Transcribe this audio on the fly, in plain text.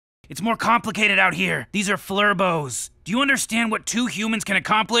It's more complicated out here. These are flurbos. Do you understand what 2 humans can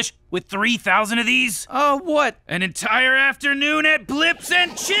accomplish with 3,000 of these? Oh, what? An entire afternoon at Blips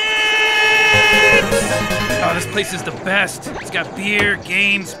and Chips! Oh, this place is the best. It's got beer,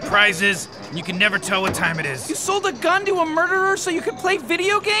 games, prizes, and you can never tell what time it is. You sold a gun to a murderer so you could play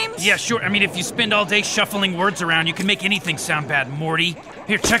video games? Yeah, sure. I mean, if you spend all day shuffling words around, you can make anything sound bad, Morty.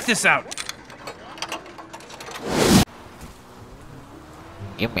 Here, check this out.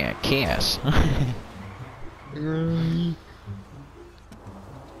 Give me a kiss.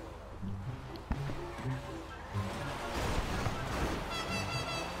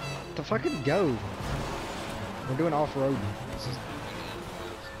 To fucking go. We're doing off-road.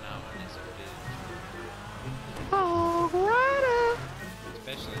 Alrighty.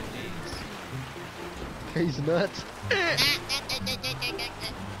 Especially these. He's nuts.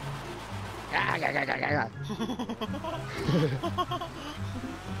 Alright, you guys.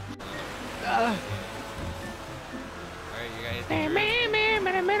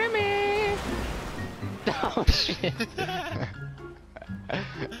 Oh shit.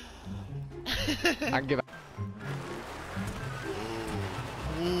 I give up.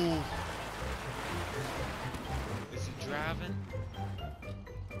 Is he driving?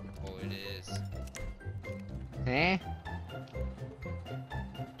 Oh, it is. Eh?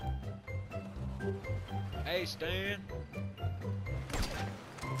 Hey, Stan.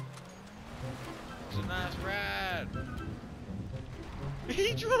 It's a nice ride.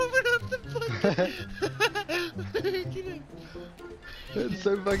 He drove it up the fucking. That's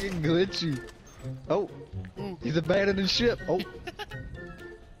so fucking glitchy. Oh, he's abandoning ship. Oh,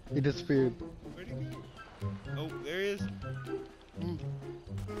 he disappeared. Where'd he go? Oh, there he is. Look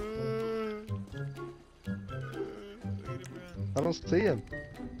at him run. I don't see him.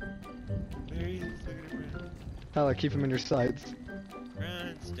 There he is. Look at him run. How I keep him in your sights.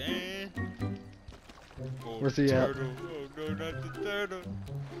 Run, Stan. Oh, Where's the he at? turtle. Oh no, not the turtle.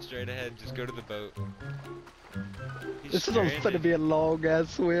 Straight ahead, just go to the boat. He's This is going to stranded. be a long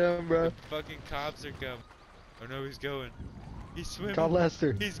ass swim, bro. The fucking cops are coming. Oh no, he's going. He's swimming. Call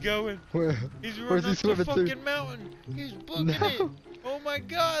Lester. He's going. Where, He's where's running he swimming up the to? fucking mountain. He's booking No. it. Oh my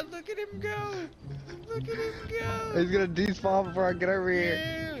god, look at him go. Look at him go. He's gonna despawn before I get over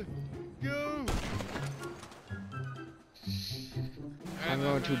here. Yeah. Go. I'm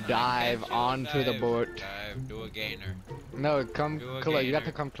going to dive onto the boat. Dive, do a gainer. No, come Do a close. You got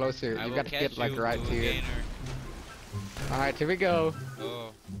gainer. to come closer. I You will got to get catch like you, right do a here. gainer. Alright, here we go.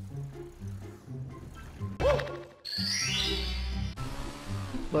 Oh.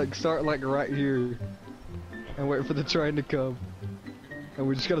 Like start like right here. And wait for the train to come. And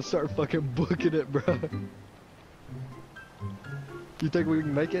we just gotta start fucking booking it, bro. You think we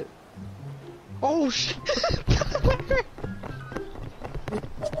can make it? Oh shit!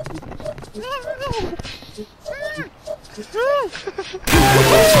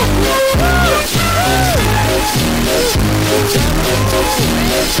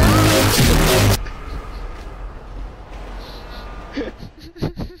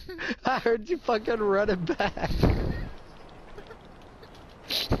 I heard you fucking running back.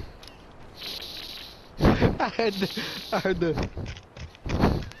 I heard the.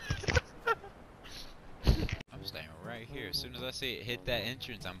 I'm staying right here. As soon as I see it hit that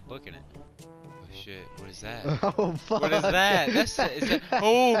entrance, I'm booking it. Oh shit, what is that? Oh fuck! What is that? That's is that?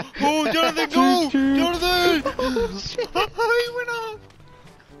 Oh, Jonathan, go! Jonathan! Oh shit! He went off.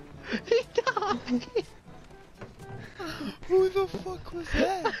 He died. Who the fuck was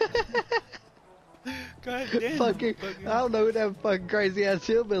that? God damn. Fucking, I don't know who that fucking crazy ass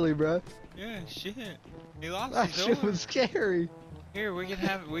hillbilly, bro. Yeah, shit. He lost That his shit arm. was scary. Here, we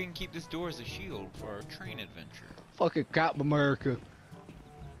can keep this door as a shield for our train adventure. Fucking Captain America.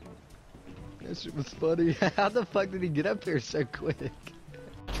 That shit was funny. How the fuck did he get up here so quick?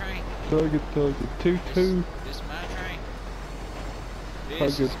 Train. Target, 2-2. This is my train. Target,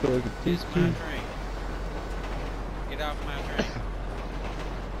 This is my 2-2. train. Get off my train.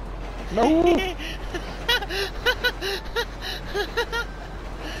 No!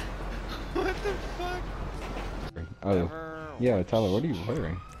 What the fuck? Oh, yeah, Tyler, what are you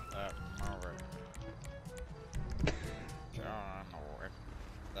wearing? Alright. Is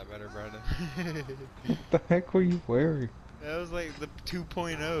that better, Brandon? What the heck were you wearing? That was like the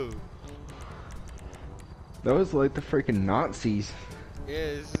 2.0. That was like the freaking Nazis. Yeah,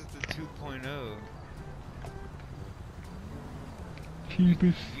 this is the 2.0.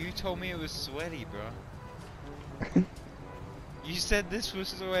 Jeebus. You told me it was sweaty, bro. You said this was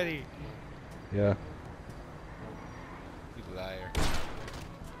sweaty. Yeah. You liar.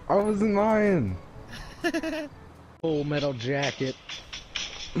 I wasn't lying. Full metal jacket.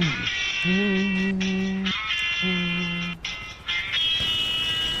 Oh,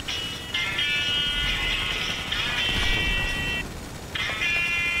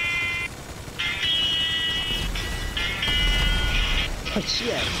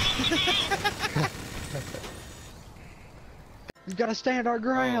 shit. You gotta stand our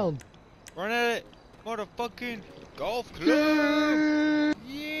ground. Run at it, motherfucking golf club.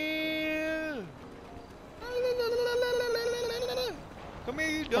 Yeah. Come here,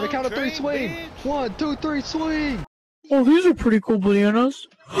 you On dumb the count of 3, train, swing. bitch. 1, 2, 3, swing. Oh, these are pretty cool bananas.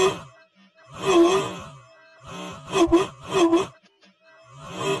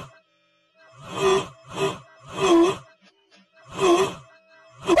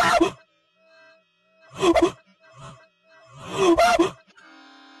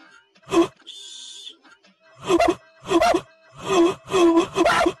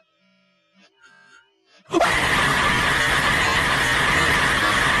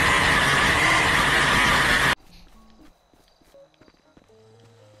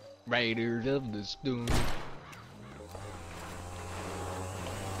 Raiders of the Storm.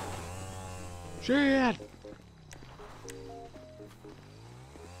 Shit!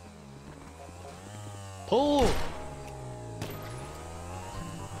 Pull!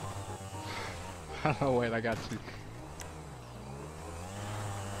 Oh wait, I got you.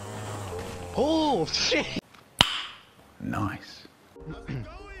 Pull! Shit! Nice.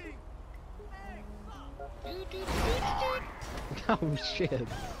 Oh shit.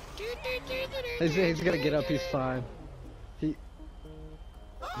 He's gonna get up, he's fine. He's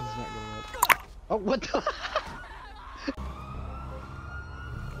not getting up. Oh, what the?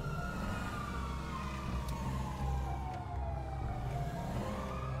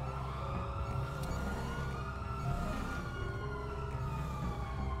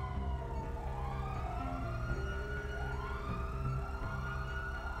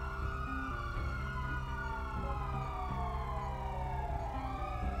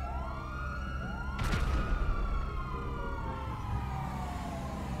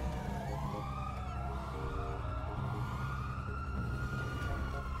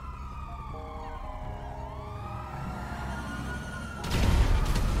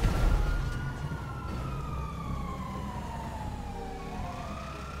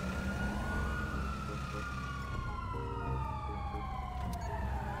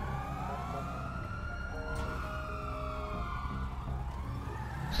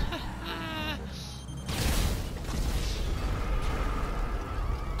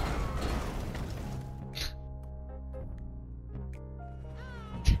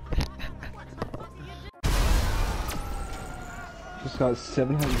 Just got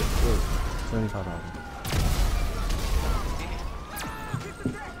 75,000.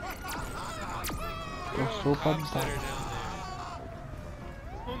 That's so Cops that bad. are down there.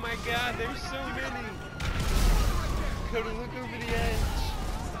 Oh my god, there's so many. Go to look over the edge.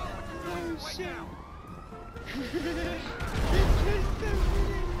 Oh shit.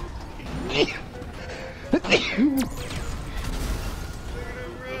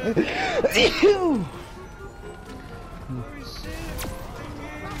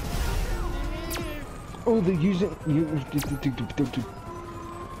 Oh, they're using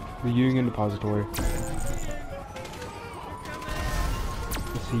the Union Depository.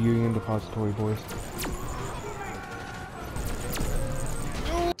 It's the Union Depository, boys.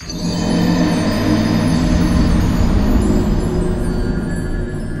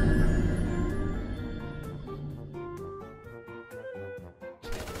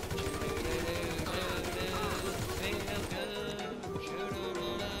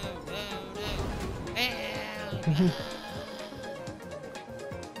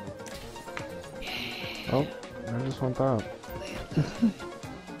 Oh, I just went out.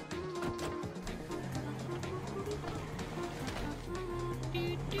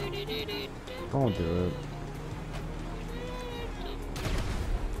 Don't do it.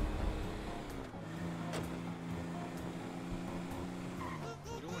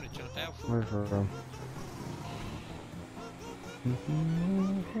 You don't want to jump out for Where's her?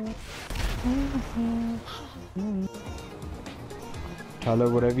 Tyler,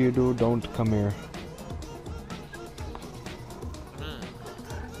 whatever you do, don't come here.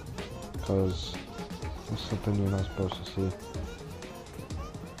 Because it's something you're not supposed to see.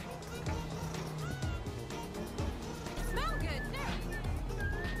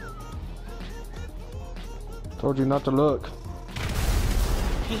 Told you not to look.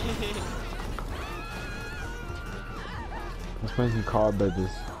 Let's make you car babies.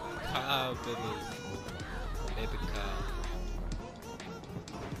 Cow babies. Baby cow.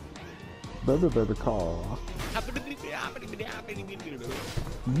 Baby car.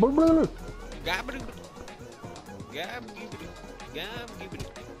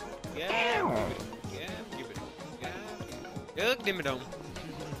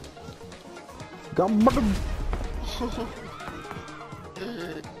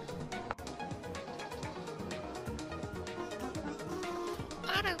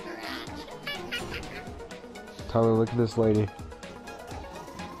 Tyler, look at this lady.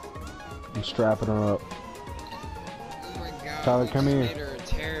 I'm strapping her up. Oh my god. Tyler, come we here. just made her a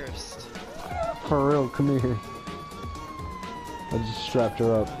terrorist. For real, come here. I just strapped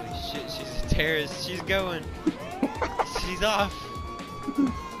her up. Holy shit, she's a terrorist. She's going. She's off.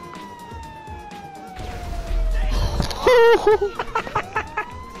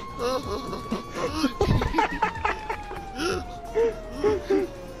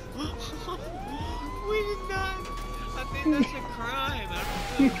 We did not. I think that's a crime. I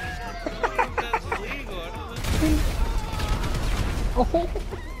don't know if that's legal. I don't know.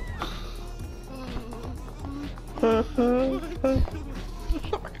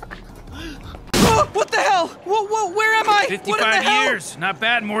 Oh, what the hell? Whoa, where am I? What in the 55 hell? years. Not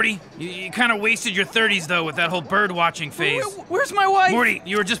bad, Morty. You kind of wasted your 30s, though, with that whole bird watching phase. Where's my wife? Morty,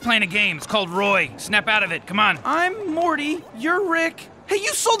 you were just playing a game. It's called Roy. Snap out of it. Come on. I'm Morty. You're Rick. Hey,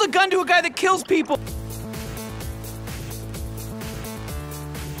 you sold a gun to a guy that kills people.